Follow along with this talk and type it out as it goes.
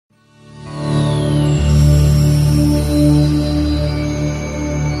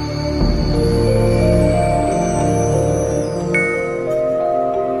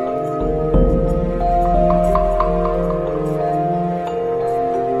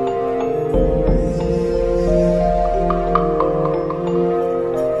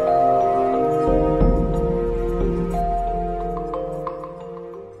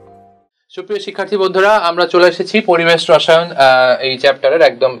সুপ্রিয় শিক্ষার্থী বন্ধুরা, আমরা চলে এসেছি পরিবেশ রসায়ন এই চ্যাপ্টারের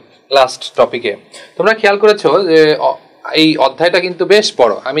একদম লাস্ট টপিকে। তোমরা খেয়াল করেছো যে এই অধ্যায়টা কিন্তু বেশ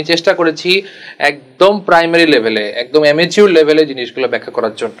বড়। আমি চেষ্টা করেছি একদম প্রাইমারি লেভেলে, একদম অ্যামেচিউর লেভেলে জিনিসগুলো ব্যাখ্যা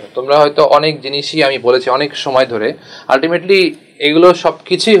করার জন্য। তোমরা হয়তো অনেক জিনিসই আমি বলেছি অনেক সময় ধরে, আলটিমেটলি এগুলো সব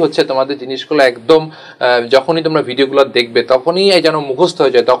কিছুই হচ্ছে তোমাদের জিনিসগুলো একদম যখনই তোমরা ভিডিওগুলো দেখবে তখনই যেন মুখস্থ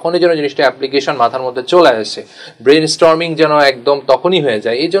হয়ে যায়, তখনই যেন জিনিসটা অ্যাপ্লিকেশন মাথার মধ্যে চলে আসে, ব্রেন স্টর্মিং যেন একদম তখনই হয়ে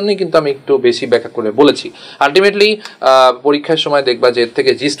যায়। এই জন্যই কিন্তু আমি একটু বেশি ব্যাখ্যা করে বলেছি। আলটিমেটলি পরীক্ষার সময় দেখবা যে এর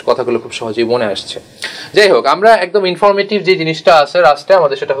থেকে জিস্ট কথাগুলো খুব সহজেই মনে আসছে। যাই হোক, আমরা একদম ইনফরমেটিভ যে জিনিসটা আছে রাস্তায়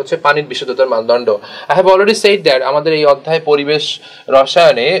আমাদের, সেটা হচ্ছে পানির বিশুদ্ধতার মানদণ্ড। I have already said that আমাদের এই অধ্যায় পরিবেশ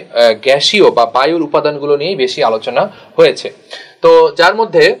রসায়নে গ্যাসীয় বা বায়ুর উপাদানগুলো নিয়েই বেশি আলোচনা হয়েছে। তো যার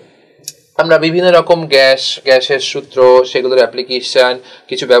মধ্যে আমরা বিভিন্ন রকম গ্যাসের সূত্র, সেগুলোর অ্যাপ্লিকেশন,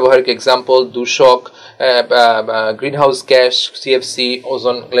 কিছু ব্যবহারিক example, দূষক, greenhouse gas, CFC,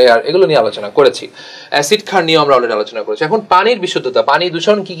 ozone layer, এগুলো নিয়ে আলোচনা করেছি। অ্যাসিড ক্ষার নিয়ে আমরা অলরেডি আলোচনা করেছি। এখন পানির বিশুদ্ধতা, পানি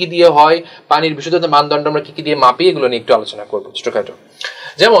দূষণ কি কি দিয়ে হয়, পানির বিশুদ্ধতার মানদণ্ড আমরা কি কি দিয়ে মাপি, এগুলো নিয়ে একটু আলোচনা করবো ছোটখাটো।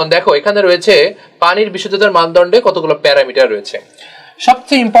 যেমন দেখো, এখানে রয়েছে পানির বিশুদ্ধতার মানদণ্ডে কতগুলো প্যারামিটার রয়েছে।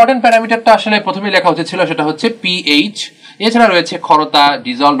 সবচেয়ে ইম্পর্টেন্ট প্যারামিটারটা আসলে প্রথমে লেখা উচিত ছিল, সেটা হচ্ছে পিএইচ। এছাড়া রয়েছে ক্ষরতা,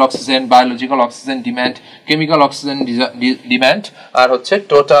 dissolved oxygen, biological oxygen demand, chemical oxygen demand, আর হচ্ছে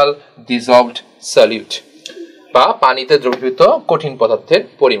টোটাল ডিজলভড সলিউট বা পানিতে দ্রবীভূত কঠিন পদার্থের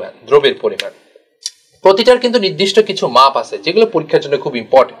পরিমাণ, দ্রবের পরিমাণ। প্রতিটার কিন্তু নির্দিষ্ট কিছু মাপ আছে যেগুলো পরীক্ষার জন্য খুব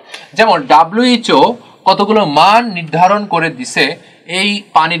ইম্পর্টেন্ট। যেমন WHO কতগুলো মান নির্ধারণ করে দিছে এই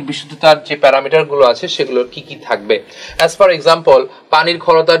পানির বিশুদ্ধতার যে প্যারামিটারগুলো আছে সেগুলোর কি কি থাকবে। অ্যাজ ফর এক্সাম্পল, পানির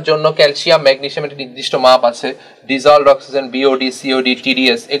ক্ষরতার জন্য ক্যালসিয়াম, ম্যাগনেসিয়াম একটা নির্দিষ্ট মাপ আছে, dissolved oxygen, BOD, COD,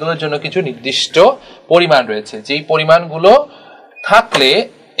 TDS, এগুলোর জন্য কিছু নির্দিষ্ট পরিমাণ রয়েছে, যেই পরিমাণগুলো থাকলে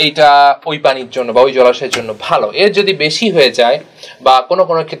এইটা ওই পানির জন্য বা ওই জলাশয়ের জন্য ভালো। এর যদি বেশি হয়ে যায় বা কোনো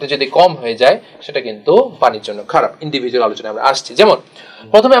কোনো ক্ষেত্রে যদি কম হয়ে যায়, সেটা কিন্তু পানির জন্য খারাপ। ইন্ডিভিজুয়াল আলোচনায় আমরা আসছি। যেমন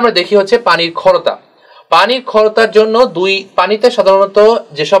প্রথমে আমরা দেখি হচ্ছে পানির ক্ষরতা। পানির ক্ষরতার জন্য পানিতে সাধারণত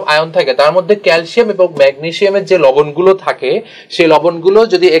যেসব আয়ন থাকে তার মধ্যে ক্যালসিয়াম এবং ম্যাগনেসিয়ামের যে লবণগুলো থাকে, সেই লবণগুলো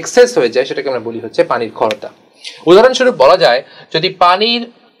যদি এক্সেস হয়ে যায়, সেটাকে আমরা বলি হচ্ছে পানির ক্ষরতা। উদাহরণস্বরূপ বলা যায়, যদি পানির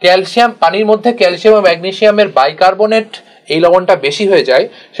মধ্যে ক্যালসিয়াম ও ম্যাগনেসিয়ামের বাইকার্বনেট এই লবণটা বেশি হয়ে যায়,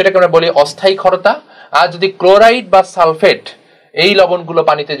 সেটাকে আমরা বলি অস্থায়ী ক্ষরতা। আর যদি ক্লোরাইড বা সালফেট এই লবণগুলো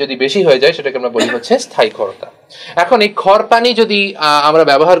পানিতে যদি বেশি হয়ে যায়, সেটাকে আমরা বলি হচ্ছে স্থায়ী ক্ষরতা। এখন এই খড় পানি যদি আমরা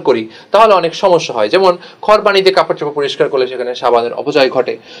ব্যবহার করি তাহলে অনেক সমস্যা হয়। যেমন খড় পানি দিয়ে কাপড় চোপড় পরিষ্কার করলে সেখানে সাবানের অপচয়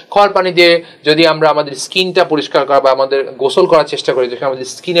ঘটে। খড় পানি দিয়ে যদি আমরা আমাদের স্কিনটা পরিষ্কার করা বা আমাদের গোসল করার চেষ্টা করি, যেখানে আমাদের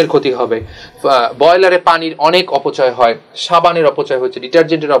স্কিনের ক্ষতি হবে। বয়লারে পানির অনেক অপচয় হয়, সাবানের অপচয় হচ্ছে,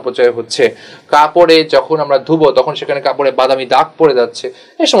 ডিটারজেন্টের অপচয় হচ্ছে, কাপড়ে যখন আমরা ধুবো তখন সেখানে কাপড়ে বাদামি দাগ পড়ে যাচ্ছে,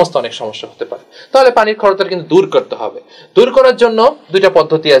 এই সমস্ত অনেক সমস্যা হতে পারে। তাহলে পানির ক্ষরতা কিন্তু দূর করতে হবে। দূর করার জন্য দুইটা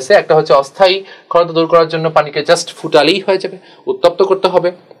পদ্ধতি আছে। একটা হচ্ছে অস্থায়ী ক্ষরতা দূর করার জন্য পানিকে জাস্ট ফুটালেই হয়ে যাবে, উত্তপ্ত করতে হবে।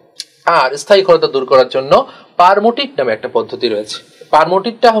 আর স্থায়ী ক্ষরতা দূর করার জন্য পারমোটিট নামে একটা পদ্ধতি রয়েছে।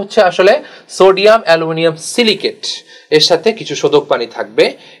 পারমোটিটটা হচ্ছে আসলে সোডিয়াম অ্যালুমিনিয়াম সিলিকেট এর সাথে কিছু শোধক পানি থাকবে,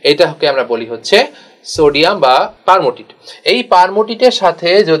 এটাকে আমরা বলি হচ্ছে সোডিয়াম বা পারমোটিট। এই পারমোটিটের সাথে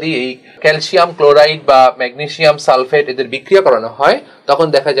যদি এই ক্যালসিয়াম ক্লোরাইড বা ম্যাগনেসিয়াম সালফেট এদের বিক্রিয়া করানো হয়, তখন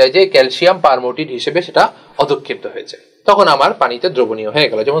দেখা যায় যে ক্যালসিয়াম পারমোটিট হিসেবে সেটা অধক্ষেপিত হয়ে যায়, তখন আমার পানিতে দ্রবণীয় হয়ে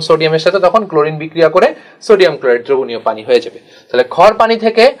গেল। যেমন সোডিয়ামের সাথে তখন ক্লোরিন বিক্রিয়া করে সোডিয়াম ক্লোরাইড দ্রবণীয় পানি হয়ে যাবে। তাহলে খড় পানি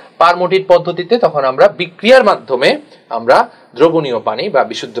থেকে পারমোটিট পদ্ধতিতে তখন আমরা বিক্রিয়ার মাধ্যমে আমরা দ্রবণীয় পানি বা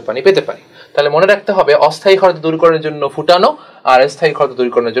বিশুদ্ধ পানি পেতে পারি। তাহলে মনে রাখতে হবে, অস্থায়ী ক্ষরতা দূর করার জন্য ফুটানো আর স্থায়ী ক্ষরতা দূর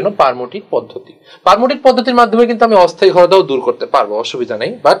করার জন্য পারমোটিট পদ্ধতি। পারমোটিট পদ্ধতির মাধ্যমে কিন্তু আমি অস্থায়ী ক্ষরতাও দূর করতে পারবো, অসুবিধা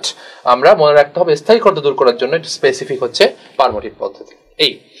নেই। বাট আমরা মনে রাখতে হবে স্থায়ী ক্ষরতা দূর করার জন্য স্পেসিফিক হচ্ছে পারমোটিট পদ্ধতি।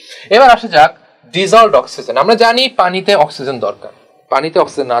 এবার আসা যাক ডিজলভড অক্সিজেন। আমরা জানি পানিতে অক্সিজেন দরকার। পানিতে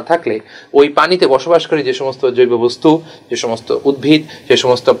অক্সিজেন না থাকলে ওই পানিতে বসবাসকারী যে সমস্ত জৈব বস্তু, যে সমস্ত উদ্ভিদ, যে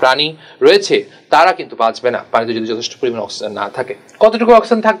সমস্ত প্রাণী রয়েছে, তারা কিন্তু বাঁচবে না পানিতে যদি যথেষ্ট পরিমাণ অক্সিজেন না থাকে। কতটুকু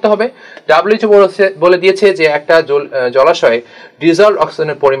অক্সিজেন থাকতে হবে? WHO বলে দিয়েছে যে একটা জলাশয়ে ডিজলভড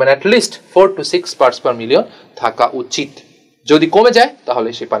অক্সিজেনের পরিমাণ at least 4 to 6 parts per million থাকা উচিত। যদি কমে যায় তাহলে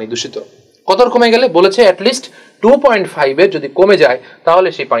সেই পানি দূষিত। কত কমে গেলে বলেছে অ্যাটলিস্ট 2.5 এর যদি কমে যায় তাহলে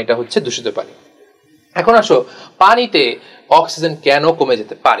সেই পানিটা হচ্ছে দূষিত পানি। এখন আসো, পানিতে অক্সিজেন কেন কমে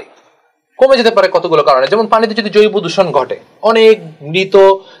যেতে পারে? কমে যেতে পারে কতগুলো কারণে। যেমন পানিতে যদি জৈব দূষণ ঘটে, অনেক মৃত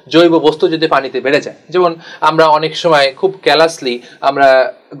জৈব বস্তু যদি পানিতে বেড়ে যায়, যেমন আমরা অনেক সময় খুব ক্যালাসলি আমরা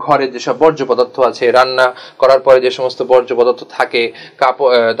ঘরে যেসব বর্জ্য পদার্থ আছে, রান্না করার পরে যে সমস্ত বর্জ্য পদার্থ থাকে,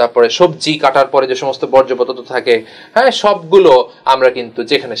 তারপরে সবজি কাটার পরে যে সমস্ত বর্জ্য পদার্থ থাকে, হ্যাঁ, সবগুলো আমরা কিন্তু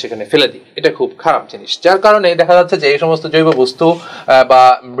যেখানে সেখানে ফেলে দিই। এটা খুব খারাপ জিনিস, যার কারণে দেখা যাচ্ছে যে এই সমস্ত জৈব বস্তু বা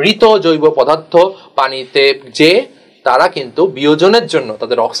মৃত জৈব পদার্থ পানিতে যে তারা কিন্তু বিয়োজনের জন্য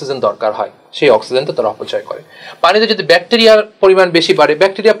তাদের অক্সিজেন দরকার হয়, সেই অক্সিজেনটা তারা অপচয় করে। পানিতে যদি ব্যাকটেরিয়ার পরিমাণ বেশি বাড়ে,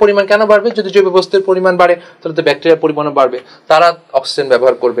 ব্যাকটেরিয়ার পরিমাণ কেন বাড়বে? যদি জৈব বস্তুর পরিমাণ বাড়ে তাহলে তো ব্যাকটেরিয়ার পরিমাণও বাড়বে, তারা অক্সিজেন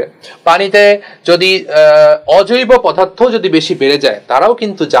ব্যবহার করবে। পানিতে যদি অজৈব পদার্থ যদি বেশি বেড়ে যায়, তারাও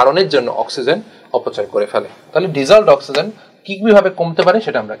কিন্তু জারণের জন্য অক্সিজেন অপচয় করে ফেলে। তাহলে ডিজলভড অক্সিজেন কিভাবে কমতে পারে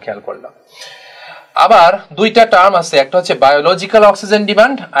সেটা আমরা খেয়াল করলাম। আবার দুইটা টার্ম আছে, একটা হচ্ছে বায়োলজিক্যাল অক্সিজেন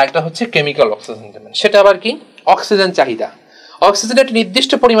ডিমান্ড আর একটা হচ্ছে কেমিক্যাল অক্সিজেন ডিমান্ড। সেটা আবার কি? অক্সিজেন চাহিদা। অক্সিজেনের একটা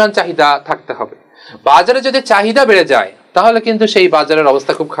নির্দিষ্ট পরিমাণ চাহিদা থাকতে হবে। বাজারে যদি চাহিদা বেড়ে যায় তাহলে কিন্তু সেই বাজারের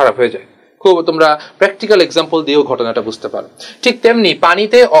অবস্থা খুব খারাপ হয়ে যায়। খুব তোমরা প্র্যাকটিক্যাল এক্সাম্পল দিয়েও ঘটনাটা বুঝতে পারো। ঠিক তেমনি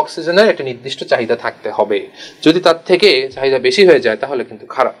পানিতে অক্সিজেনের একটা নির্দিষ্ট চাহিদা থাকতে হবে, যদি তার থেকে চাহিদা বেশি হয়ে যায় তাহলে কিন্তু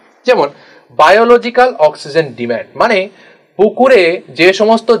খারাপ। যেমন বায়োলজিক্যাল অক্সিজেন ডিমান্ড মানে পুকুরে যে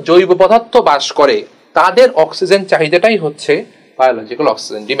সমস্ত জৈব পদার্থ বাস করে তাদের অক্সিজেন চাহিদাটাই হচ্ছে বায়োলজিক্যাল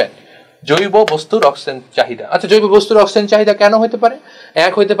অক্সিজেন ডিমান্ড, জৈব বস্তুর অক্সিজেন চাহিদা। আচ্ছা, জৈব বস্তুর অক্সিজেন চাহিদা কেন হতে পারে?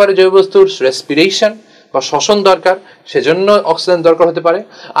 এক হতে পারে জৈব বস্তুর রেসপিরেশন বা শ্বসন দরকার, সেজন্য অক্সিজেন দরকার হতে পারে।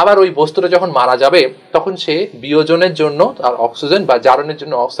 আবার ওই বস্তুটা যখন মারা যাবে তখন সে বিয়োজনের জন্য তার অক্সিজেন বা জারণের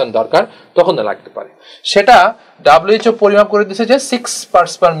জন্য অক্সিজেন দরকার, তখন লাগতে পারে। সেটা WHO পরিমাপ করে দিয়েছে যে 6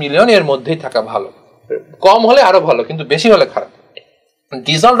 পার্টস পার মিলিয়ন এর মধ্যেই থাকা ভালো। কম হলে আরো ভালো, কিন্তু বেশি হলে খারাপ।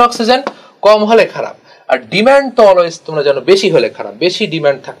 ডিজলভড অক্সিজেন কম হলে খারাপ, আর ডিমান্ড তো অলওয়েজ তোমরা জানো বেশি হলে খারাপ, বেশি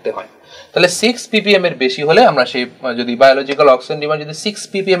ডিমান্ড থাকতে হয়। তাহলে 6 ppm এর বেশি হলে আমরা সেই, যদি বায়োলজিক্যাল অক্সিজেন ডিমান্ড যদি 6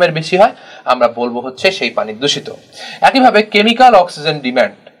 ppm এর বেশি হয় আমরা বলবো হচ্ছে সেই পানি দূষিত। একইভাবে কেমিক্যাল অক্সিজেন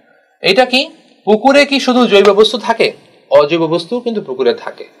ডিমান্ড, এটা কি? পুকুরে কি শুধু জৈব বস্তু থাকে? অজৈব বস্তু কিন্তু পুকুরে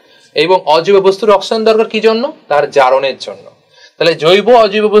থাকে, এবং অজৈব বস্তুর অক্সিজেন দরকার কি জন্য? তার জারণের জন্য। তাহলে জৈব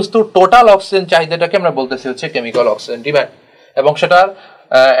অজৈব বস্তুর টোটাল অক্সিজেন চাহিদাটাকে আমরা বলতেছি হচ্ছে কেমিক্যাল অক্সিজেন ডিমান্ড, এবং সেটার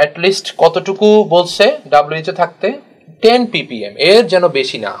অ্যাটলিস্ট কতটুকু বলছে WHO থাকতে? 10 ppm, এর যেন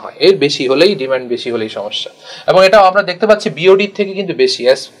বেশি না হয়, এর বেশি হলেই ডিমান্ড, বেশি হলেই সমস্যা। এবং এটা আমরা দেখতে পাচ্ছি বিওডি থেকে কিন্তু বেশি,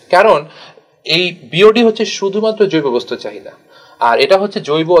 কারণ এই বিওডি হচ্ছে শুধুমাত্র জৈব বস্তুর চাহিদা, আর এটা হচ্ছে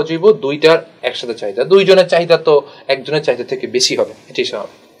জৈব অজৈব দুইটার একসাথে চাহিদা। দুইজনের চাহিদা তো একজনের চাহিদা থেকে বেশি হবে, এটি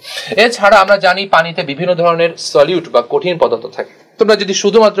স্বাভাবিক। এছাড়া আমরা জানি পানিতে বিভিন্ন ধরনের সলিউট বা কঠিন পদার্থ থাকে। তোমরা যদি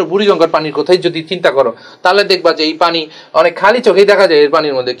শুধুমাত্র বুড়িগঙ্গার পানির কথাই যদি চিন্তা করো তাহলে দেখবা যে এই পানি অনেক খালি চোখেই দেখা যায় এর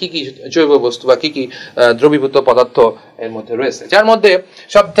পানির মধ্যে কি কি জৈব বস্তু বা কি কি দ্রবীভূত পদার্থ এর মধ্যে রয়েছে, যার মধ্যে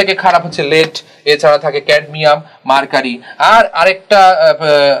সব থেকে খারাপ হচ্ছে লেড, এছাড়া থাকে ক্যাডমিয়াম, মার্কারি, আর আরেকটা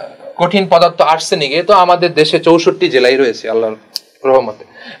কঠিন পদার্থ আর্সেনিক। এ তো আমাদের দেশে 64 জেলায় রয়েছে আল্লাহর রহমতে।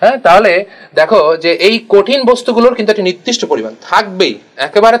 হ্যাঁ, তাহলে দেখো যে এই কঠিন বস্তুগুলোর কিন্তু একটা নির্দিষ্ট পরিমাণ থাকবেই,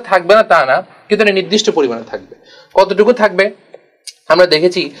 একেবারে থাকবে না তা না, কিন্তু একটা নির্দিষ্ট পরিমাণে থাকবে। কতটুকু থাকবে আমরা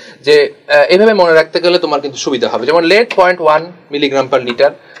দেখেছি যে এভাবে মনে রাখতে গেলে তোমার কিন্তু সুবিধা হবে। যেমন লেড 0.1 মিলিগ্রাম পার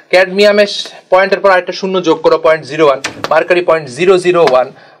লিটার, ক্যাডমিয়ামের পয়েন্টের পর আরেকটা শূন্য যোগ করো 0.01, মার্কারি 0.001,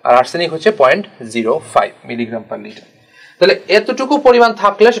 আর আর্সেনিক হচ্ছে 0.05 মিলিগ্রাম পার লিটার। তাহলে এতটুকু পরিমাণ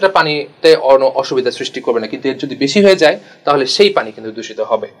থাকলে সেটা পানিতে অসুবিধা সৃষ্টি করবে না, কিন্তু এর যদি বেশি হয়ে যায় তাহলে সেই পানি কিন্তু দূষিত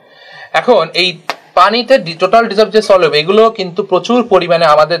হবে। এখন এই পানিতে টোটাল ডিজলভ যে সলিউট, এগুলো কিন্তু প্রচুর পরিমাণে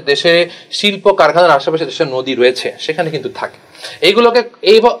আমাদের দেশে শিল্প কারখানার আশেপাশে দেশের নদী রয়েছে সেখানে কিন্তু থাকে। এইগুলোকে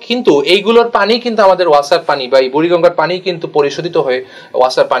কিন্তু এইগুলোর পানি কিন্তু আমাদের ওয়াসার পানি বা এই বুড়িগঙ্গার পানি কিন্তু পরিশোধিত হয়ে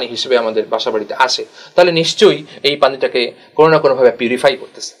ওয়াসার পানি হিসেবে আমাদের বাসা বাড়িতে আসে। তাহলে নিশ্চয়ই এই পানিটাকে কোনো না কোনোভাবে পিউরিফাই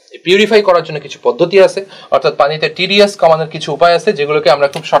করতেছে। পিউরিফাই করার জন্য কিছু পদ্ধতি আছে, অর্থাৎ পানিতে টিডিএস কমানোর কিছু উপায় আছে, যেগুলোকে আমরা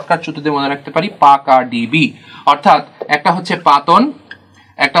খুব শর্টকাট সূত্রে মনে রাখতে পারি PACADB। অর্থাৎ একটা হচ্ছে পাতন,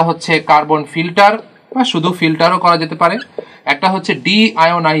 একটা হচ্ছে কার্বন ফিল্টার বা শুধু ফিল্টারও করা যেতে পারে, একটা হচ্ছে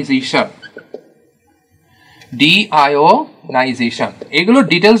ডিআয়োনাইজেশন। এগুলো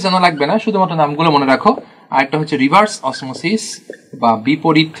ডিটেলস জানা লাগবে না, শুধুমাত্র নামগুলো মনে রাখো। আর একটা হচ্ছে রিভার্স অসমোসিস বা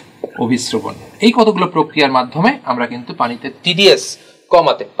বিপরীত অভিস্রবণ। এই কতগুলো প্রক্রিয়ার মাধ্যমে আমরা কিন্তু পানিতে টিডিএস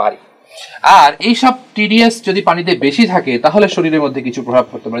কমাতে পারি। আর এইসব টিডিএস যদি পানিতে বেশি থাকে তাহলে শরীরের মধ্যে কিছু প্রভাব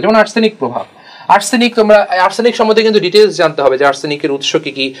পড়তে পারে, যেমন আর্সেনিক প্রভাব। আর্সেনিক সম্বন্ধে কিন্তু ডিটেলস জানতে হবে, যে আর্সেনিকের উৎস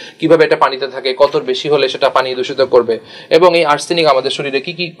কি কি, কিভাবে এটা পানিতে থাকে, কত বেশি হলে সেটা পানি দূষিত করবে, এবং এই আর্সেনিক আমাদের শরীরে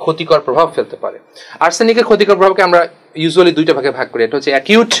কি কি ক্ষতিকর প্রভাব ফেলতে পারে। আর্সেনিকের ক্ষতিকর প্রভাবকে আমরা ইউজুয়ালি দুইটা ভাগে ভাগ করি, এটা হচ্ছে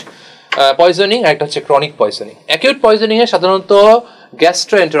অ্যাকিউট পয়জনিং আর একটা হচ্ছে ক্রনিক পয়জনিং। অ্যাকিউট পয়জনিং এ সাধারণত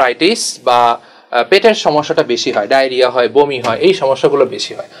গ্যাস্ট্রোএন্টেরাইটিস বা পেটের সমস্যাটা বেশি হয়, ডায়রিয়া হয়, বমি হয়, এই সমস্যাগুলো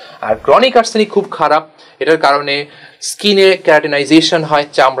বেশি হয়। আর ক্রনিক আর্সেনিক খুব খারাপ, এটার কারণে স্কিনে ক্যারাটিনাইজেশন হয়,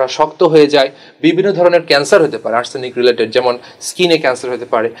 চামড়া শক্ত হয়ে যায়, বিভিন্ন ধরনের ক্যান্সার হতে পারে আর্সেনিক রিলেটেড, যেমন স্কিনে ক্যান্সার হতে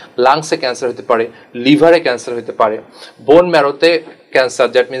পারে, লাংসে ক্যান্সার হতে পারে, লিভারে ক্যান্সার হতে পারে, বোন ম্যারোতে cancer,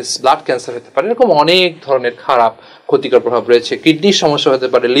 that means blood cancer হতে পারে। এরকম অনেক ধরনের খারাপ ক্ষতিকর প্রভাব রয়েছে, কিডনির সমস্যা হতে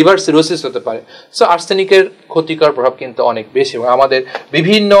পারে, লিভার সিরোসিস হতে পারে। সো আর্সেনিকের ক্ষতিকর প্রভাব কিন্তু অনেক বেশি, এবং আমাদের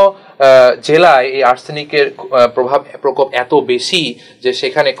বিভিন্ন জেলায় এই আর্সেনিকের প্রকোপ এত বেশি যে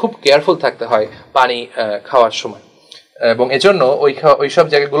সেখানে খুব কেয়ারফুল থাকতে হয় পানি খাওয়ার সময়। এবং এজন্য ওইসব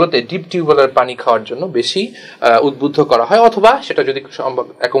জায়গাগুলোতে ডিপ টিউবওয়েলের পানি খাওয়ার জন্য বেশি উদ্বুদ্ধ করা হয়, অথবা সেটা যদি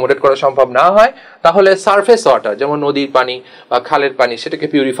অ্যাকোমোডেট করা সম্ভব না হয় তাহলে সারফেস ওয়াটার যেমন নদীর পানি বা খালের পানি সেটাকে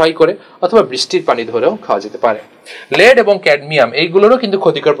পিউরিফাই করে অথবা বৃষ্টির পানি ধরেও খাওয়া যেতে পারে। লেড এবং ক্যাডমিয়াম এইগুলোরও কিন্তু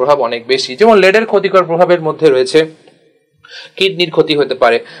ক্ষতিকর প্রভাব অনেক বেশি। যেমন লেডের ক্ষতিকর প্রভাবের মধ্যে রয়েছে কিডনির ক্ষতি হতে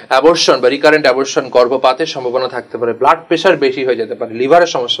পারে, অ্যাবর্শন বা রিকারেন্ট অ্যাবর্শন, গর্ভপাতের সম্ভাবনা থাকতে পারে, ব্লাড প্রেশার বেশি হয়ে যেতে পারে,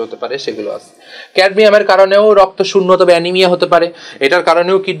 লিভারের সমস্যা হতে পারে, সেগুলো আছে। ক্যাডমিয়ামের কারণেও রক্ত শূন্যতা বা অ্যানিমিয়া হতে পারে, এটার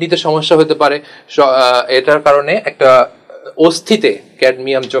কারণেও কিডনিতে সমস্যা হতে পারে, এটার কারণে একটা অস্থিতে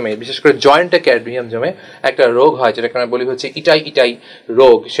ক্যাডমিয়াম জমে, বিশেষ করে জয়েন্টে ক্যাডমিয়াম জমে একটা রোগ হয় যেটাকে আমরা বলি হচ্ছে ইটাই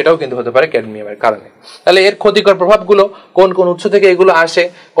রোগ, সেটাও কিন্তু হতে পারে ক্যাডমিয়ামের কারণে। তাহলে এর ক্ষতিকর প্রভাবগুলো কোন কোন উৎস থেকে এগুলো আসে,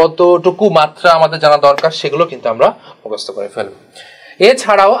 কতটুকু মাত্রা আমাদের জানা দরকার, সেগুলো কিন্তু আমরা মুখস্থ করে ফেলব।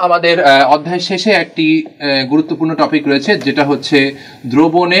 এছাড়াও আমাদের অধ্যায় শেষে একটি গুরুত্বপূর্ণ টপিক রয়েছে যেটা হচ্ছে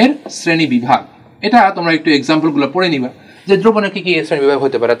দ্রবণের শ্রেণী বিভাগ। এটা তোমরা একটু এক্সাম্পলগুলো পড়ে নিবা যে দ্রবণের কি কি শ্রেণী বিভাগ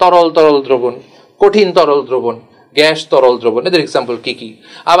হতে পারে। তরল দ্রবণ, কঠিন তরল দ্রবণ, গ্যাস তরল দ্রবণ, এদের এক্সাম্পল কি কি।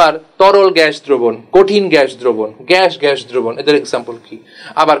 আবার তরল গ্যাস দ্রবণ, কঠিন গ্যাস দ্রবণ, গ্যাস দ্রবণ, এদের এক্সাম্পল কি।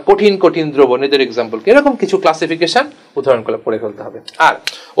 আবার কঠিন দ্রবণ, এদের এক্সাম্পল কি। এরকম কিছু ক্লাসিফিকেশন উদাহরণগুলো পড়ে ফেলতে হবে। আর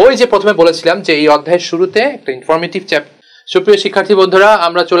ওই যে প্রথমে বলেছিলাম যে এই অধ্যায়ের শুরুতে একটা ইনফরমেটিভ চ্যাপ্টার। সুপ্রিয় শিক্ষার্থী বন্ধুরা,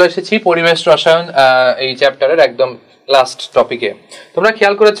 আমরা চলে এসেছি পরিবেশ রসায়ন এই চ্যাপ্টারের একদম লাস্ট টপিকে। তোমরা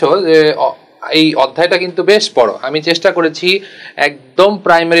খেয়াল করেছো যে এই অধ্যায়টা কিন্তু বেশ বড়। আমি চেষ্টা করেছি একদম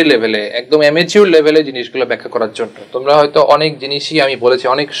প্রাইমারি লেভেলে, একদম অ্যামেচিউর লেভেলে জিনিসগুলো ব্যাখ্যা করার জন্য। তোমরা হয়তো অনেক জিনিসই আমি বলেছি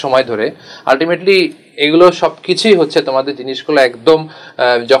অনেক সময় ধরে, আলটিমেটলি এগুলো সব কিছুই হচ্ছে তোমাদের জিনিসগুলো একদম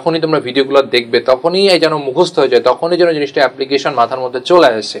যখনই তোমরা ভিডিওগুলো দেখবে তখনই যেন মুখস্থ হয়ে যায়, তখনই যেন জিনিসটা অ্যাপ্লিকেশন মাথার মধ্যে চলে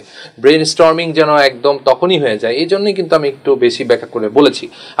আসে, ব্রেন স্টর্মিং যেন একদম তখনই হয়ে যায়। এই জন্যই কিন্তু আমি একটু বেশি ব্যাখ্যা করে বলেছি।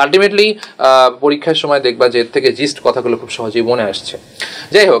 আলটিমেটলি পরীক্ষার সময় দেখবা যে এর থেকে জিস্ট কথাগুলো খুব সহজেই মনে আসছে।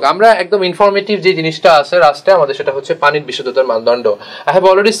 যাই হোক, আমরা একদম ইনফরমেটিভ যে জিনিসটা আছে রাস্তায় আমাদের, সেটা হচ্ছে পানির বিশুদ্ধতার মানদণ্ড। I have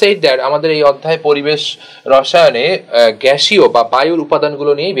already said that আমাদের এই অধ্যায় পরিবেশ রসায়নে গ্যাসীয় বা বায়ুর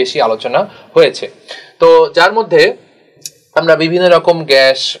উপাদানগুলো নিয়েই বেশি আলোচনা হয়েছে। তো যার মধ্যে আমরা বিভিন্ন রকম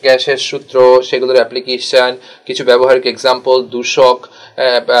গ্যাসের সূত্র, সেগুলোর অ্যাপ্লিকেশন, কিছু ব্যবহারিক example, দূষক,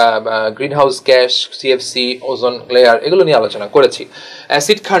 greenhouse gas, CFC, ozone layer, এগুলো নিয়ে আলোচনা করেছি।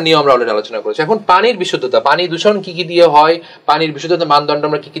 অ্যাসিড ক্ষার নিয়ে আমরা অলরেডি আলোচনা করেছি। এখন পানির বিশুদ্ধতা, পানি দূষণ কি কি দিয়ে হয়, পানির বিশুদ্ধতার মানদণ্ড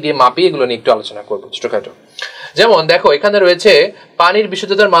আমরা কি কি দিয়ে মাপি, এগুলো নিয়ে একটু আলোচনা করবো ছোটখাটো। যেমন দেখো, এখানে রয়েছে পানির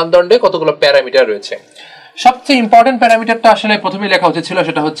বিশুদ্ধতার মানদণ্ডে কতগুলো প্যারামিটার রয়েছে। সবচেয়ে ইম্পর্টেন্ট প্যারামিটারটা আসলে প্রথমে লেখা উচিত ছিল,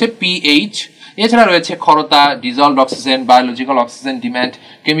 সেটা হচ্ছে পিএইচ। এছাড়া রয়েছে ক্ষরতা, dissolved oxygen, biological oxygen demand,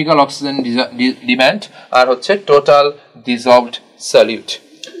 chemical oxygen demand, আর হচ্ছে টোটাল ডিজলভড সলিউট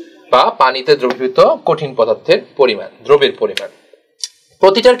বা পানিতে দ্রবীভূত কঠিন পদার্থের পরিমাণ, দ্রবের পরিমাণ।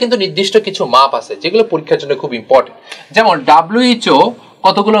 প্রতিটার কিন্তু নির্দিষ্ট কিছু মাপ আছে যেগুলো পরীক্ষার জন্য খুব ইম্পর্টেন্ট। যেমন WHO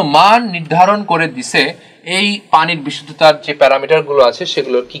কতগুলো মান নির্ধারণ করে দিছে এই পানির বিশুদ্ধতার যে প্যারামিটারগুলো আছে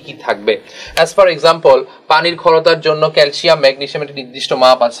সেগুলো কি কি থাকবে। অ্যাজ ফর এক্সাম্পল, পানির ক্ষরতার জন্য ক্যালসিয়াম, ম্যাগনেসিয়াম একটা নির্দিষ্ট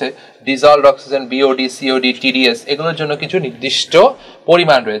মাপ আছে, dissolved oxygen, BOD, COD, TDS, এগুলোর জন্য কিছু নির্দিষ্ট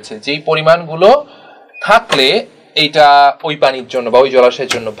পরিমাণ রয়েছে, যেই পরিমাণগুলো থাকলে এইটা ওই পানির জন্য বা ওই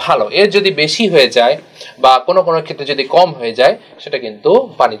জলাশয়ের জন্য ভালো। এর যদি বেশি হয়ে যায় বা কোনো ক্ষেত্রে যদি কম হয়ে যায়, সেটা কিন্তু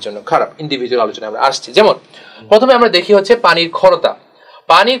পানির জন্য খারাপ। ইন্ডিভিজুয়াল আলোচনায় আমরা আসছি। যেমন প্রথমে আমরা দেখি হচ্ছে পানির ক্ষরতা।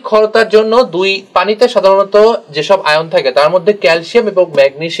 পানির ক্ষরতার জন্য পানিতে সাধারণত যেসব আয়ন থাকে তার মধ্যে ক্যালসিয়াম এবং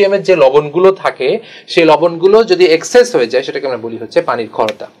ম্যাগনেসিয়ামের যে লবণগুলো থাকে, সেই লবণগুলো যদি এক্সেস হয়ে যায় সেটাকে আমরা বলি হচ্ছে পানির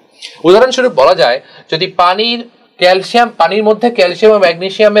ক্ষরতা। উদাহরণস্বরূপ বলা যায়, যদি পানির মধ্যে ক্যালসিয়াম ও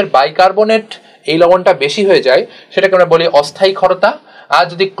ম্যাগনেসিয়ামের বাইকার্বনেট এই লবণটা বেশি হয়ে যায়, সেটাকে আমরা বলি অস্থায়ী ক্ষরতা। আর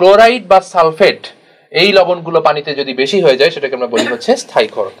যদি ক্লোরাইড বা সালফেট এই লবণগুলো পানিতে যদি বেশি হয়ে যায়, সেটাকে আমরা বলি হচ্ছে স্থায়ী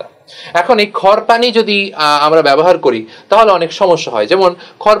ক্ষরতা। এখন এই খর পানি যদি আমরা ব্যবহার করি তাহলে অনেক সমস্যা হয়। যেমন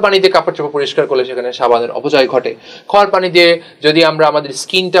খর পানি দিয়ে কাপড় চোপড় পরিষ্কার করলে সেখানে সাবানের অপচয় ঘটে। খর পানি দিয়ে যদি আমরা আমাদের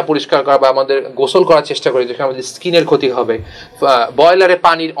স্কিনটা পরিষ্কার করা বা আমাদের গোসল করার চেষ্টা করি, যেখানে আমাদের স্কিনের ক্ষতি হবে। বয়লারে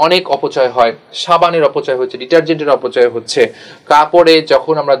পানির অনেক অপচয় হয়, সাবানের অপচয় হচ্ছে, ডিটারজেন্টের অপচয় হচ্ছে, কাপড়ে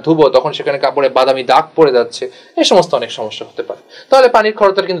যখন আমরা ধুবো তখন সেখানে কাপড়ে বাদামি দাগ পড়ে যাচ্ছে, এই সমস্ত অনেক সমস্যা হতে পারে। তাহলে পানির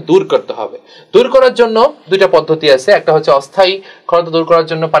ক্ষরতা কিন্তু দূর করতে হবে। দূর করার জন্য দুইটা পদ্ধতি আছে। একটা হচ্ছে অস্থায়ী ক্ষরতা দূর করার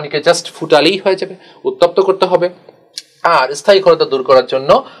জন্য পানিকে জাস্ট ফুটালেই হয়ে যাবে, উত্তপ্ত করতে হবে। আর স্থায়ী ক্ষরতা দূর করার জন্য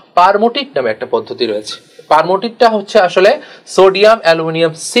পারমোটিট নামে একটা পদ্ধতি রয়েছে। পারমোটিটটা হচ্ছে আসলে সোডিয়াম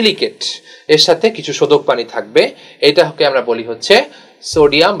অ্যালুমিনিয়াম সিলিকেট এর সাথে কিছু শোধক পানি থাকবে, এটাকে আমরা বলি হচ্ছে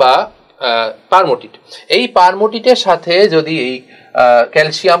সোডিয়াম বা পারমোটিট। এই পারমোটিটের সাথে যদি এই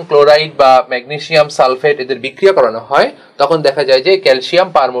ক্যালসিয়াম ক্লোরাইড বা ম্যাগনেসিয়াম সালফেট এদের বিক্রিয়া করানো হয়, তখন দেখা যায় যে ক্যালসিয়াম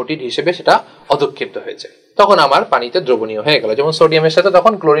পারমোটিড হিসেবে সেটা অধক্ষেপিত হয়ে যায়, তখন আমার পানিতে দ্রবণীয় হয়ে গেল। যেমন সোডিয়ামের সাথে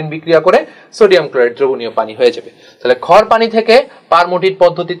তখন ক্লোরিন বিক্রিয়া করে সোডিয়াম ক্লোরাইড দ্রবণীয় পানি হয়ে যাবে। তাহলে ক্ষার পানি থেকে পারমোটিড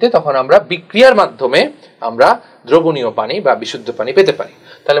পদ্ধতিতে তখন আমরা বিক্রিয়ার মাধ্যমে আমরা দ্রবণীয় পানি বা বিশুদ্ধ পানি পেতে পারি।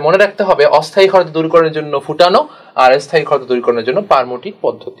 তাহলে মনে রাখতে হবে অস্থায়ী ক্ষারতা দূরীকরণের জন্য ফুটানো আর স্থায়ী ক্ষারতা দূরীকরণের জন্য পারমোটিড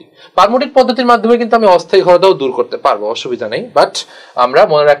পদ্ধতি। পারমোটিড পদ্ধতির মাধ্যমে কিন্তু আমি অস্থায়ী ক্ষারতাও দূর করতে পারবো, অসুবিধা নেই, বাট আমরা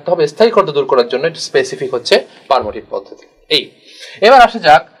মনে রাখতে হবে স্থায়ী ক্ষারতা দূর করার জন্য একটু স্পেসিফিক হচ্ছে পারমোটিড পদ্ধতি। এবার আসা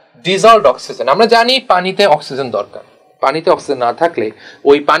যাক ডিজলভড অক্সিজেন। আমরা জানি পানিতে অক্সিজেন দরকার, পানিতে অক্সিজেন না থাকলে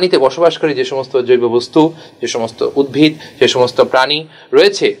ওই পানিতে বসবাসকারী যে সমস্ত জৈব বস্তু, যে সমস্ত উদ্ভিদ, যে সমস্ত প্রাণী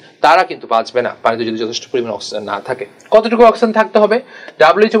রয়েছে তারা কিন্তু বাঁচবে না পানিতে যদি যথেষ্ট পরিমাণ অক্সিজেন না থাকে। কতটুকু অক্সিজেন থাকতে হবে?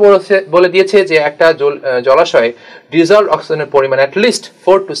 WHO বলে দিয়েছে যে একটা জলাশয়ে ডিজলভড অক্সিজেনের পরিমাণ at least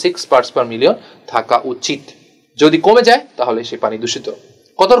 4 to 6 parts per million থাকা উচিত। যদি কমে যায় তাহলে সেই পানি দূষিত।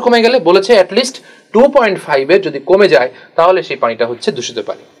 কত কমে গেলে বলেছে অ্যাটলিস্ট 2.5 এর যদি কমে যায় তাহলে সেই পানিটা হচ্ছে দূষিত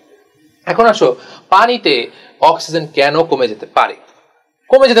পানি। এখন আসো পানিতে অক্সিজেন কেন কমে যেতে পারে?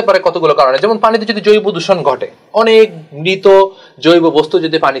 কমে যেতে পারে কতগুলো কারণে। যেমন পানিতে যদি জৈব দূষণ ঘটে, অনেক মৃত জৈব বস্তু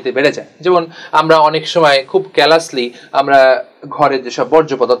যদি পানিতে বেড়ে যায়, যেমন আমরা অনেক সময় খুব ক্যালাসলি আমরা ঘরে যেসব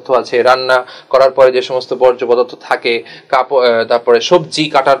বর্জ্য পদার্থ আছে, রান্না করার পরে যে সমস্ত বর্জ্য পদার্থ থাকে, তারপরে সবজি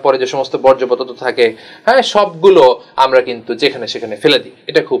কাটার পরে যে সমস্ত বর্জ্য পদার্থ থাকে, হ্যাঁ, সবগুলো আমরা কিন্তু যেখানে সেখানে ফেলে দিই।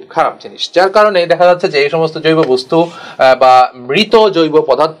 এটা খুব খারাপ জিনিস, যার কারণে দেখা যাচ্ছে যে এই সমস্ত জৈব বস্তু বা মৃত জৈব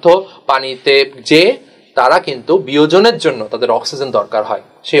পদার্থ পানিতে যে তারা কিন্তু বিয়োজনের জন্য তাদের অক্সিজেন দরকার হয়,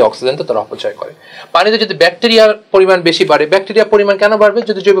 সেই অক্সিজেনটা তারা অপচয় করে। পানিতে যদি ব্যাকটেরিয়ার পরিমাণ বেশি বাড়ে, ব্যাকটেরিয়ার পরিমাণ কেন বাড়বে?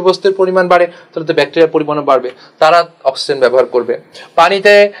 যদি জৈব বস্তুর পরিমাণ বাড়ে তাহলে তো ব্যাকটেরিয়ার পরিমাণও বাড়বে, তারা অক্সিজেন ব্যবহার করবে।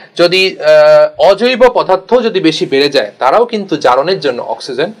 পানিতে যদি অজৈব পদার্থ যদি বেশি বেড়ে যায়, তারাও কিন্তু জারণের জন্য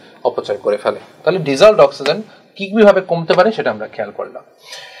অক্সিজেন অপচয় করে ফেলে। তাহলে ডিজলভড অক্সিজেন কিভাবে কমতে পারে সেটা আমরা খেয়াল করলাম।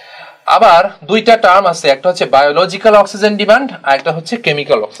 আবার দুইটা টার্ম আছে, একটা হচ্ছে বায়োলজিক্যাল অক্সিজেন ডিমান্ড আর একটা হচ্ছে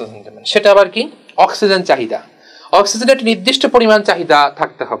কেমিক্যাল অক্সিজেন ডিমান্ড। সেটা আবার কি? অক্সিজেন চাহিদা। অক্সিজেনের একটা নির্দিষ্ট পরিমাণ চাহিদা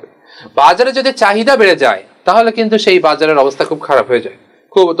থাকতে হবে। বাজারে যদি চাহিদা বেড়ে যায় তাহলে কিন্তু সেই বাজারের অবস্থা খুব খারাপ হয়ে যায়।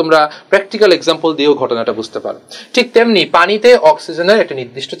 খুব তোমরা প্র্যাকটিক্যাল এক্সাম্পল দিয়েও ঘটনাটা বুঝতে পারো। ঠিক তেমনি পানিতে অক্সিজেনের একটা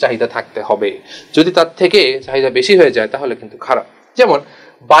নির্দিষ্ট চাহিদা থাকতে হবে, যদি তার থেকে চাহিদা বেশি হয়ে যায় তাহলে কিন্তু খারাপ। যেমন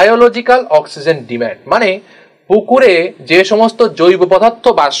বায়োলজিক্যাল অক্সিজেন ডিমান্ড মানে পুকুরে যে সমস্ত জৈব পদার্থ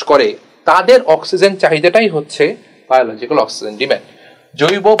বাস করে তাদের অক্সিজেন চাহিদাটাই হচ্ছে বায়োলজিক্যাল অক্সিজেন ডিমান্ড,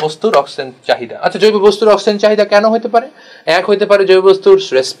 জৈব বস্তুর অক্সিজেন চাহিদা। আচ্ছা, জৈব বস্তুর অক্সিজেন চাহিদা কেন হতে পারে? এক হতে পারে জৈব বস্তুর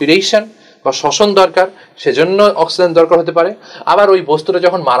রেসপিরেশন বা শ্বসন দরকার, সেজন্য অক্সিজেন দরকার হতে পারে। আবার ওই বস্তুটা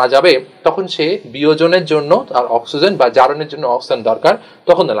যখন মারা যাবে তখন সে বিয়োজনের জন্য তার অক্সিজেন বা জারণের জন্য অক্সিজেন দরকার,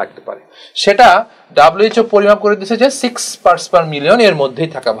 তখন লাগতে পারে। সেটা WHO পরিমাপ করে দিয়েছে যে 6 parts per million এর মধ্যেই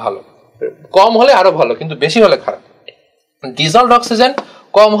থাকা ভালো। কম হলে আরো ভালো, কিন্তু বেশি হলে খারাপ। ডিজলভড অক্সিজেন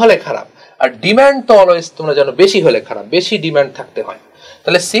কম হলে খারাপ, আর ডিমান্ড তো অলওয়েজ তোমরা জানো বেশি হলে খারাপ, বেশি ডিমান্ড থাকতে হয়।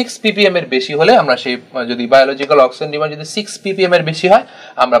 তাহলে 6 ppm এর বেশি হলে আমরা সেই, যদি বায়োলজিক্যাল অক্সিজেন ডিমান্ড যদি 6 ppm এর বেশি হয়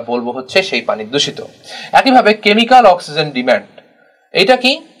আমরা বলবো হচ্ছে সেই পানি দূষিত। একইভাবে কেমিক্যাল অক্সিজেন ডিমান্ড, এটা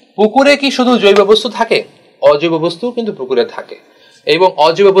কি? পুকুরে কি শুধু জৈব বস্তু থাকে? অজৈব বস্তু কিন্তু পুকুরে থাকে, এবং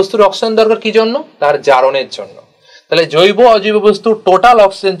অজৈব বস্তুর অক্সিজেন দরকার কি জন্য? তার জারণের জন্য। তাহলে জৈব অজৈব বস্তুর টোটাল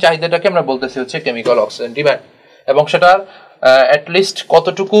অক্সিজেন চাহিদাটাকে আমরা বলতেছি হচ্ছে কেমিক্যাল অক্সিজেন ডিমান্ড, এবং সেটার অ্যাটলিস্ট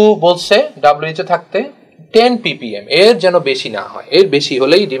কতটুকু বলছে WHO থাকতে? 10 ppm, এর যেন বেশি না হয়, এর বেশি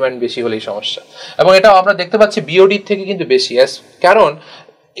হলেই ডিমান্ড, বেশি হলেই সমস্যা। এবং এটা আমরা দেখতে পাচ্ছি বিওডি থেকে কিন্তু বেশি, কারণ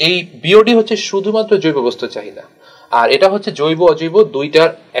এই বিওডি হচ্ছে শুধুমাত্র জৈব বস্তুর চাহিদা, আর এটা হচ্ছে জৈব অজৈব দুইটার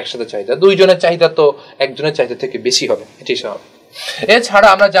একসাথে চাহিদা। দুইজনের চাহিদা তো একজনের চাহিদা থেকে বেশি হবে, এটি স্বাভাবিক। এছাড়া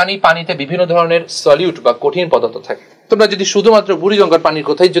আমরা জানি পানিতে বিভিন্ন ধরনের সলিউট বা কঠিন পদার্থ থাকে। তোমরা যদি শুধুমাত্র বুড়িগঙ্গার পানির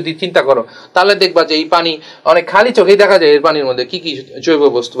কথাই যদি চিন্তা করো তাহলে দেখবা যে এই পানি অনেক খালি চোখেই দেখা যায় এর পানির মধ্যে কি কি জৈব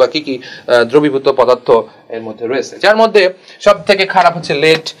বস্তু বা কি কি দ্রবীভূত পদার্থ এর মধ্যে রয়েছে, যার মধ্যে সব থেকে খারাপ হচ্ছে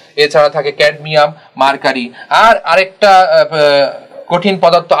লেড, এছাড়া থাকে ক্যাডমিয়াম, মার্কারি, আর আরেকটা কঠিন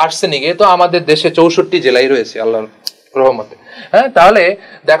পদার্থ আর্সেনিক। এ তো আমাদের দেশে 64 জেলায় রয়েছে আল্লাহর রহমতে। হ্যাঁ, তাহলে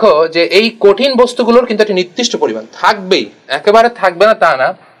দেখো যে এই কঠিন বস্তুগুলোর কিন্তু একটা নির্দিষ্ট পরিমাণ থাকবেই, একেবারে থাকবে না তা না,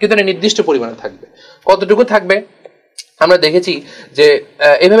 কিন্তু একটা নির্দিষ্ট পরিমাণে থাকবে। কতটুকু থাকবে আমরা দেখেছি যে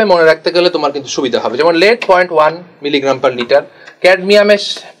এভাবে মনে রাখতে গেলে তোমার কিন্তু সুবিধা হবে। যেমন লেড 0.1 মিলিগ্রাম পার লিটার, ক্যাডমিয়ামের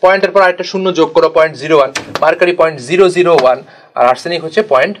পয়েন্টের পর আরেকটা শূন্য যোগ করো 0.01, মার্কারি 0.001, আর আর্সেনিক হচ্ছে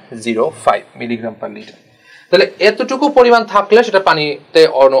 0.05 মিলিগ্রাম পার লিটার। তাহলে এতটুকু পরিমাণ থাকলে সেটা পানিতে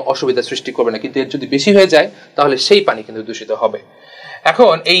অসুবিধা সৃষ্টি করবে না, কিন্তু এর যদি বেশি হয়ে যায় তাহলে সেই পানি কিন্তু দূষিত হবে।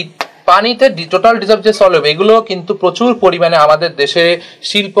 এখন এই পানিতে টোটাল ডিজলভ যে সলিউবল এগুলো কিন্তু প্রচুর পরিমাণে আমাদের দেশে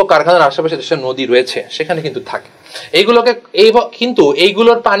শিল্প কারখানার আশেপাশে দেশের নদী রয়েছে সেখানে কিন্তু থাকে। এইগুলোকে কিন্তু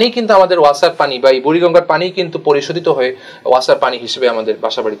এইগুলোর পানি কিন্তু আমাদের ওয়াসার পানি বা এই বুড়িগঙ্গার পানি কিন্তু পরিশোধিত হয়ে ওয়াসার পানি হিসেবে আমাদের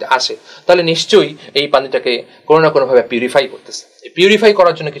বাসা বাড়িতে আসে। তাহলে নিশ্চয়ই এই পানিটাকে কোনো না কোনোভাবে পিউরিফাই করতেছে। পিউরিফাই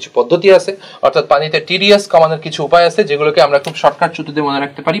করার জন্য কিছু পদ্ধতি আছে, অর্থাৎ পানিতে টিডিএস কমানোর কিছু উপায় আছে যেগুলোকে আমরা খুব শর্টকাট সূত্রে মনে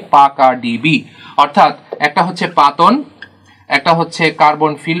রাখতে পারি PACADB। অর্থাৎ একটা হচ্ছে পাতন, একটা হচ্ছে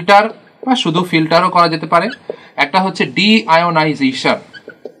কার্বন ফিল্টার বা শুধু ফিল্টারও করা যেতে পারে, একটা হচ্ছে ডিআয়োনাইজেশন।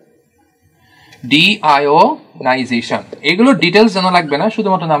 এগুলো ডিটেলস জানা লাগবে না,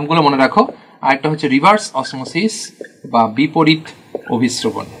 শুধুমাত্র নামগুলো মনে রাখো। আর একটা হচ্ছে রিভার্স অসমোসিস বা বিপরীত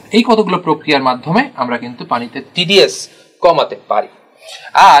অভিস্রবণ। এই কতগুলো প্রক্রিয়ার মাধ্যমে আমরা কিন্তু পানিতে টিডিএস কমাতে পারি।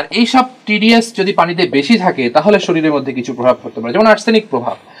 আর এই সব টিডিএস যদি পানিতে বেশি থাকে তাহলে শরীরের মধ্যে কিছু প্রভাব পড়তে পারে, যেমন আর্সেনিক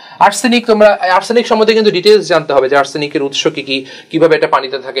প্রভাব। আর্সেনিক সম্বন্ধে কিন্তু ডিটেলস জানতে হবে যে আর্সেনিকের উৎস কি কি, কিভাবে এটা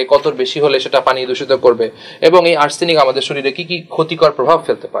পানিতে থাকে, কত বেশি হলে সেটা পানি দূষিত করবে, এবং এই আর্সেনিক আমাদের শরীরে কি কি ক্ষতিকর প্রভাব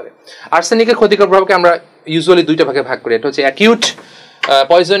ফেলতে পারে। আর্সেনিকের ক্ষতিকর প্রভাবকে আমরা ইউজুয়ালি দুইটা ভাগে ভাগ করি, একটা হচ্ছে অ্যাকিউট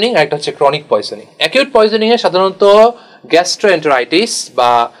পয়জনিং আর একটা হচ্ছে ক্রনিক পয়জনিং। অ্যাকিউট পয়জনিং এ সাধারণত গ্যাস্ট্রোএন্টেরাইটিস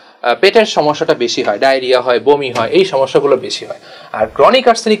বা পেটের সমস্যাটা বেশি হয়, ডায়রিয়া হয়, বমি হয়, এই সমস্যাগুলো বেশি হয়। আর ক্রনিক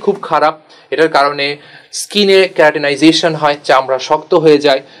আর্সেনিক খুব খারাপ, এটার কারণে স্কিনে ক্যারাটিনাইজেশন হয়, চামড়া শক্ত হয়ে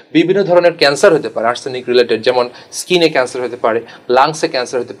যায়, বিভিন্ন ধরনের ক্যান্সার হতে পারে আর্সেনিক রিলেটেড, যেমন স্কিনে ক্যান্সার হতে পারে, লাংসে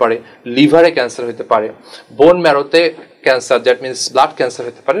ক্যান্সার হতে পারে, লিভারে ক্যান্সার হতে পারে, বোন ম্যারোতে cancer, that means blood cancer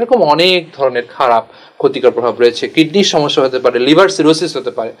হতে পারে। এরকম অনেক ধরনের খারাপ ক্ষতিকর প্রভাব রয়েছে, কিডনির সমস্যা হতে পারে, লিভার সিরোসিস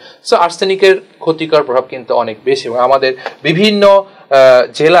হতে পারে। সো আর্সেনিকের ক্ষতিকর প্রভাব কিন্তু অনেক বেশি, এবং আমাদের বিভিন্ন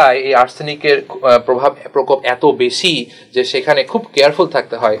জেলায় এই আর্সেনিকের প্রকোপ এত বেশি যে সেখানে খুব কেয়ারফুল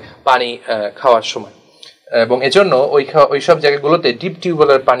থাকতে হয় পানি খাওয়ার সময়, এবং এজন্য ওই সব জায়গাগুলোতে ডিপ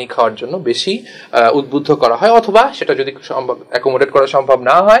টিউবওয়েলের পানি খাওয়ার জন্য বেশি উদ্বুদ্ধ করা হয়, অথবা সেটা যদি অ্যাকোমোডেট করা সম্ভব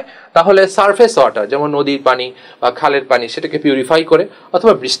না হয় তাহলে সারফেস ওয়াটার, যেমন নদীর পানি বা খালের পানি, সেটাকে পিউরিফাই করে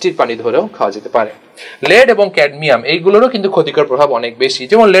অথবা বৃষ্টির পানি ধরেও খাওয়া যেতে পারে। লেড এবং ক্যাডমিয়াম এইগুলোরও কিন্তু ক্ষতিকর প্রভাব অনেক বেশি,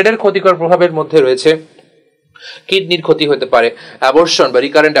 যেমন লেডের ক্ষতিকর প্রভাবের মধ্যে রয়েছে কিডনির ক্ষতি হতে পারে, অ্যাবর্শন বা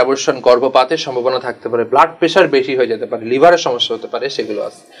রিকারেন্ট অ্যাবর্শন, গর্ভপাতের সম্ভাবনা থাকতে পারে, ব্লাড প্রেশার বেশি হয়ে যেতে পারে, লিভারের সমস্যা হতে পারে, সেগুলো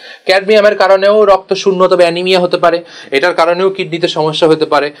আছে। ক্যাডমিয়ামের কারণেও রক্ত শূন্যতা বা অ্যানিমিয়া হতে পারে, এটার কারণেও কিডনিতে সমস্যা হতে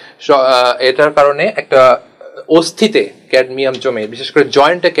পারে, এটার কারণে একটা অস্থিতে ক্যাডমিয়াম জমে, বিশেষ করে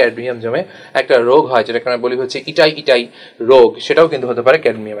জয়েন্টে ক্যাডমিয়াম জমে একটা রোগ হয় যেটাকে আমরা বলি হচ্ছে ইটাই রোগ, সেটাও কিন্তু হতে পারে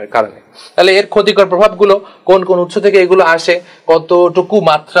ক্যাডমিয়ামের কারণে। তাহলে এর ক্ষতিকর প্রভাবগুলো কোন কোন উৎস থেকে এগুলো আসে, কতটুকু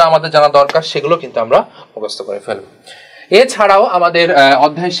মাত্রা আমাদের জানা দরকার, সেগুলো কিন্তু আমরা মুখস্থ করে ফেলব। এছাড়াও আমাদের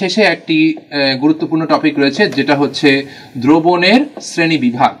অধ্যায় শেষে একটি গুরুত্বপূর্ণ টপিক রয়েছে যেটা হচ্ছে দ্রবণের শ্রেণী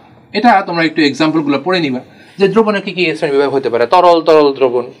বিভাগ। এটা তোমরা একটু এক্সাম্পলগুলো পড়ে নিবা যে দ্রবণের কি কি শ্রেণী বিভাগ হতে পারে। তরল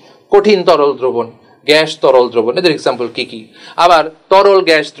দ্রবণ, কঠিন তরল দ্রবণ, গ্যাস তরল দ্রবণ, এদের এক্সাম্পল কি কি। আবার তরল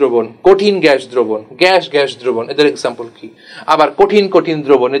গ্যাস দ্রবণ, কঠিন গ্যাস দ্রবণ, গ্যাস দ্রবণ, এদের এক্সাম্পল কি। আবার কঠিন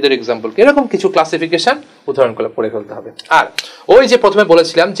দ্রবণ, এদের এক্সাম্পল কি। এরকম কিছু ক্লাসিফিকেশন উদাহরণগুলো পড়ে ফেলতে হবে। আর ওই যে প্রথমে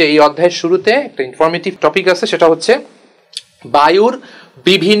বলেছিলাম যে এই অধ্যায়ের শুরুতে একটা ইনফরমেটিভ টপিক আছে, সেটা হচ্ছে বায়ুর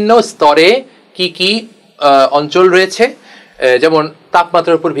বিভিন্ন স্তরে কি কি অঞ্চল রয়েছে। যেমন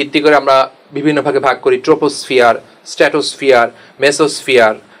তাপমাত্রার উপর ভিত্তি করে আমরা বিভিন্ন ভাগে ভাগ করি, ট্রোপোস্ফিয়ার, স্ট্র্যাটোস্ফিয়ার,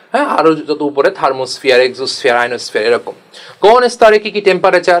 মেসোস্ফিয়ার, হ্যাঁ, আরো যত উপরে থার্মোস্ফিয়ার, এক্সোস্ফিয়ার, আয়নোস্ফিয়ার, এরকম কোন স্তরে কি কি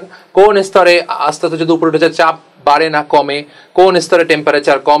টেম্পারেচার, কোন স্তরে আস্তে আস্তে যদি উপরে উঠে যায় চাপ বাড়ে না কমে, কোন স্তরে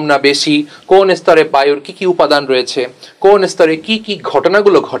টেম্পারেচার কম না বেশি, কোন স্তরে বায়ুর কি কি উপাদান রয়েছে, কোন স্তরে কি কি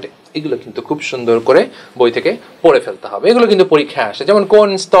ঘটনাগুলো ঘটে, এগুলো কিন্তু খুব সুন্দর করে বই থেকে পড়ে ফেলতে হবে। এগুলো কিন্তু পরীক্ষায় আসে, যেমন কোন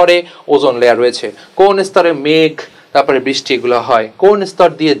স্তরে ওজোন লেয়ার রয়েছে, কোন স্তরে মেঘ তারপরে বৃষ্টি এগুলো হয়, কোন স্তর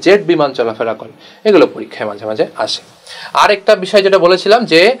দিয়ে জেট বিমান চলাফেরা করে, এগুলো পরীক্ষায় মাঝে মাঝে আসে। আরেকটা বিষয় যেটা বলেছিলাম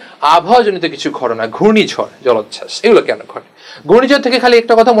যে আবহাওয়াজনিত কিছু ঘটনা, ঘূর্ণিঝড়, জলোচ্ছ্বাস, এগুলো কেন ঘটে। ঘূর্ণিঝড় থেকে খালি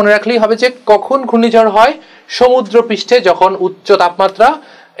একটা কথা মনে রাখলেই হবে যে কখন ঘূর্ণিঝড় হয়, সমুদ্র পৃষ্ঠে যখন উচ্চ তাপমাত্রা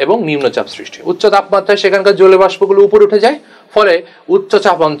এবং নিম্নচাপ সৃষ্টি। উচ্চ তাপমাত্রায় সেখানকার জলীয় বাষ্পগুলো উপরে উঠে যায়, ফলে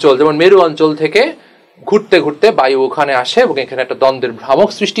উচ্চচাপ অঞ্চল যেমন মেরু অঞ্চল থেকে ঘুরতে ঘুরতে বায়ু ওখানে আসে এবং এখানে একটা দ্বন্দ্বের ভ্রামক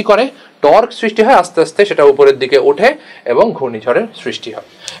সৃষ্টি করে, টর্ক সৃষ্টি হয়, আস্তে আস্তে সেটা উপরের দিকে ওঠে এবং ঘূর্ণিঝড়ের সৃষ্টি হয়।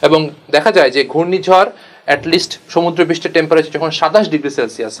 এবং দেখা যায় যে ঘূর্ণিঝড় অ্যাটলিস্ট সমুদ্রপৃষ্ঠের টেম্পারেচার যখন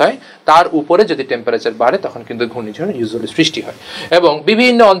 27°C হয়, তার উপরে যদি টেম্পারেচার বাড়ে তখন কিন্তু ঘূর্ণিঝড় ইউজুয়ালি সৃষ্টি হয়। এবং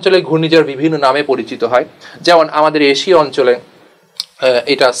বিভিন্ন অঞ্চলে ঘূর্ণিঝড় বিভিন্ন নামে পরিচিত হয়, যেমন আমাদের এশীয় অঞ্চলে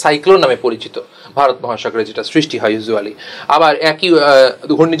এটা সাইক্লোন নামে পরিচিত, ভারত মহাসাগরে যেটা সৃষ্টি হয় ইউজুয়ালি। আবার একই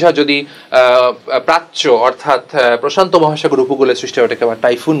ঘূর্ণিঝড় যদি প্রাচ্য অর্থাৎ প্রশান্ত মহাসাগর উপকূলে সৃষ্টি হয় ওটাকে আবার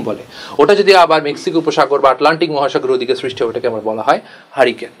টাইফুন বলে। ওটা যদি আবার মেক্সিকো উপসাগর বা আটলান্টিক মহাসাগর ওদিকে সৃষ্টি হয় ওটাকে আমার বলা হয়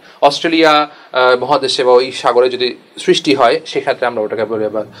হারিকেন। অস্ট্রেলিয়া মহাদেশে বা ওই সাগরে যদি সৃষ্টি হয় সেক্ষেত্রে আমরা ওটাকে বলি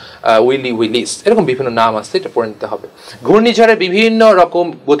আবার উইলিস, এরকম বিভিন্ন নাম আছে, এটা পড়ে নিতে হবে। ঘূর্ণিঝড়ে বিভিন্ন রকম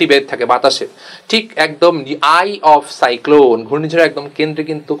গতিবেগ থাকে বাতাসে, ঠিক একদম আই অফ সাইক্লোন, ঘূর্ণিঝড়ের একদম কেন্দ্রে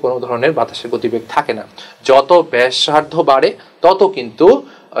কিন্তু কোনো ধরনের বাতাসের গতিবেগ থাকে না। যত ব্যাসার্ধ বাড়ে তত কিন্তু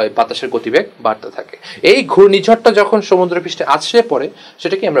বাতাসের গতিবেগ বাড়তে থাকে। এই ঘূর্ণিঝড়টা যখন সমুদ্রপৃষ্ঠে আছড়ে পড়ে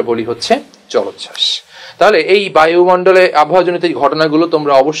সেটাকে আমরা বলি হচ্ছে জলোচ্ছ্বাস। তাহলে এই বায়ুমণ্ডলে আবহাওয়াজনিত এই ঘটনাগুলো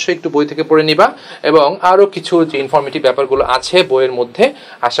তোমরা অবশ্যই একটু বই থেকে পড়ে নিবা, এবং আরও কিছু যে ইনফরমেটিভ ব্যাপারগুলো আছে বইয়ের মধ্যে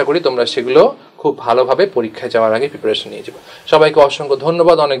আশা করি তোমরা সেগুলো খুব ভালোভাবে পরীক্ষায় যাওয়ার আগে প্রিপারেশন নিয়ে যাবে। সবাইকে অসংখ্য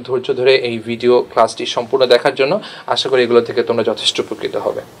ধন্যবাদ অনেক ধৈর্য ধরে এই ভিডিও ক্লাসটি সম্পূর্ণ দেখার জন্য। আশা করি এগুলো থেকে তোমরা যথেষ্ট উপকৃত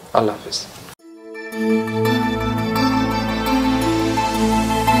হবে। আল্লাহ হাফিজ।